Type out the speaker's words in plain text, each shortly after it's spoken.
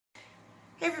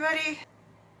Hey everybody!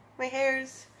 My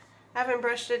hair's... I haven't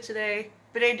brushed it today,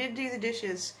 but I did do the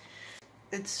dishes.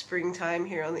 It's springtime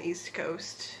here on the East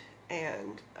Coast,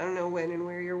 and I don't know when and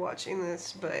where you're watching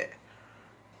this, but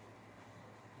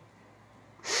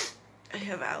I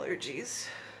have allergies.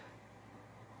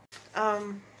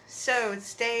 So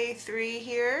it's day 3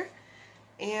 here,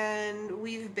 and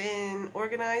we've been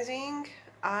organizing.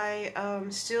 I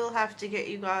still have to get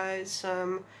you guys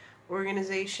some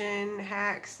organization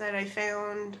hacks that I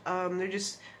found.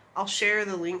 I'll share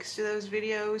the links to those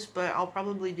videos, but I'll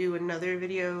probably do another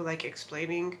video like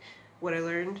explaining what I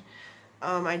learned.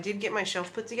 I did get my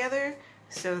shelf put together,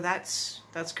 so that's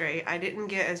great. I didn't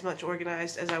get as much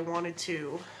organized as I wanted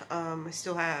to. I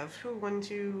still have 1,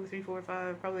 2, 3, 4,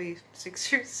 5, probably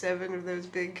 6 or 7 of those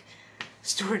big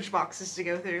storage boxes to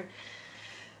go through.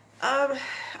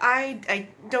 I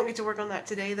don't get to work on that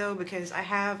today though because I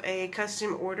have a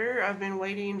custom order. I've been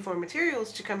waiting for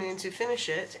materials to come in to finish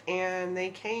it, and they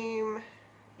came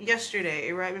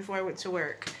yesterday right before I went to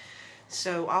work.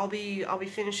 So I'll be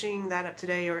finishing that up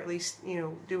today, or at least, you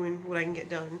know, doing what I can get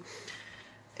done.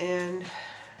 And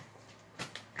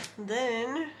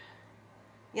then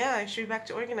yeah, I should be back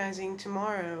to organizing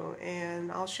tomorrow,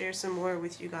 and I'll share some more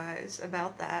with you guys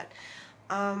about that.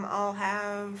 I'll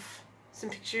have some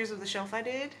pictures of the shelf I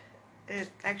did. It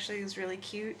actually is really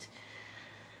cute.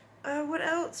 What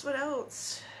else?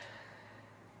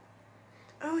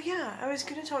 Oh yeah, I was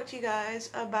gonna talk to you guys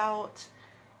about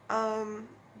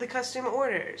the custom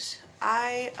orders.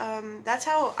 That's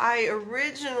how I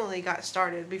originally got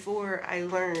started before I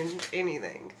learned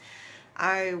anything.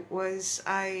 I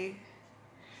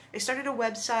started a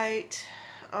website,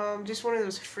 just one of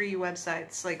those free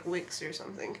websites like Wix or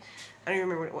something. I don't even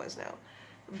remember what it was now.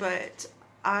 But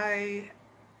I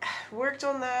worked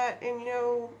on that, and you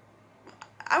know,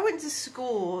 I went to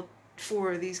school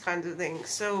for these kinds of things,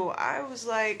 so I was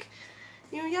like,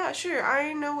 you know, yeah, sure,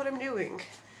 I know what I'm doing.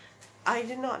 I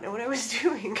did not know what I was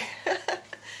doing.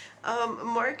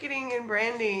 Marketing and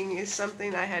branding is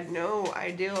something I had no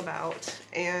idea about,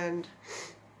 and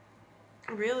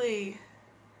really,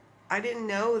 I didn't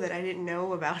know that I didn't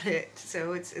know about it,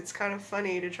 so it's kind of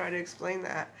funny to try to explain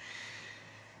that.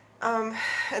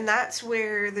 And that's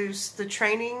where there's the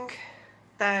training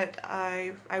that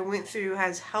I went through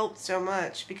has helped so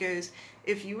much, because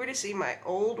if you were to see my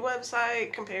old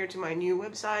website compared to my new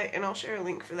website, and I'll share a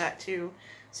link for that too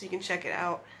so you can check it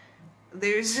out,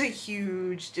 there's a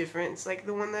huge difference. Like,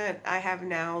 the one that I have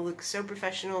now looks so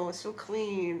professional, it's so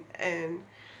clean, and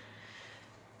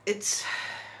it's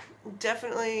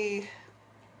definitely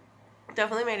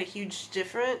made a huge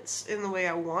difference in the way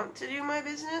I want to do my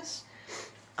business.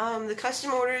 The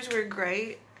custom orders were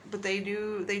great, but they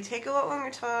take a lot longer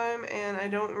time, and I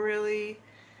don't really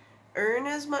earn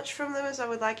as much from them as I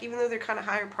would like. Even though they're kind of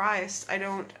higher priced, I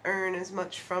don't earn as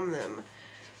much from them.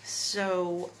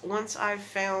 So once I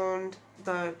found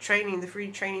the free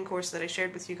training course that I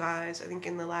shared with you guys, I think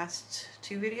in the last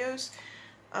 2 videos,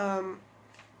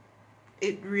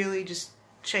 it really just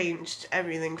changed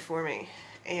everything for me.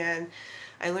 And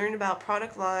I learned about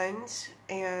product lines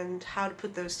and how to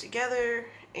put those together,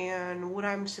 and what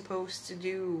I'm supposed to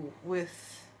do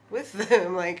with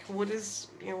them. Like, what is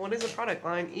a product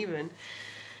line even?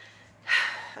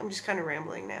 I'm just kind of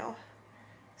rambling now.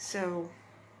 So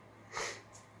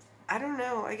I don't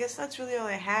know. I guess that's really all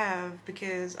I have,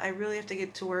 because I really have to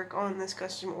get to work on this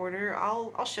custom order.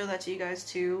 I'll show that to you guys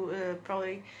too.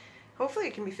 Hopefully I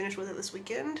can be finished with it this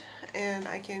weekend, and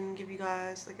I can give you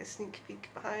guys like a sneak peek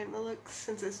behind the looks.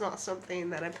 Since it's not something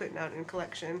that I'm putting out in a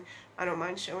collection, I don't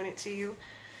mind showing it to you.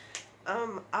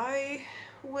 I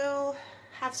will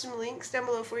have some links down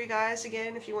below for you guys.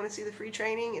 Again, if you want to see the free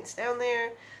training, it's down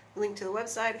there. Link to the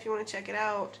website if you want to check it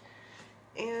out.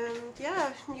 And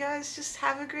yeah, you guys just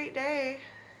have a great day.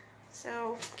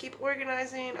 So keep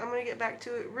organizing. I'm going to get back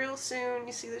to it real soon.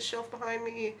 You see the shelf behind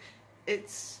me.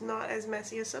 It's not as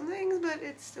messy as some things, but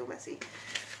it's still messy.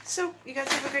 So you guys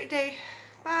have a great day.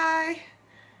 Bye!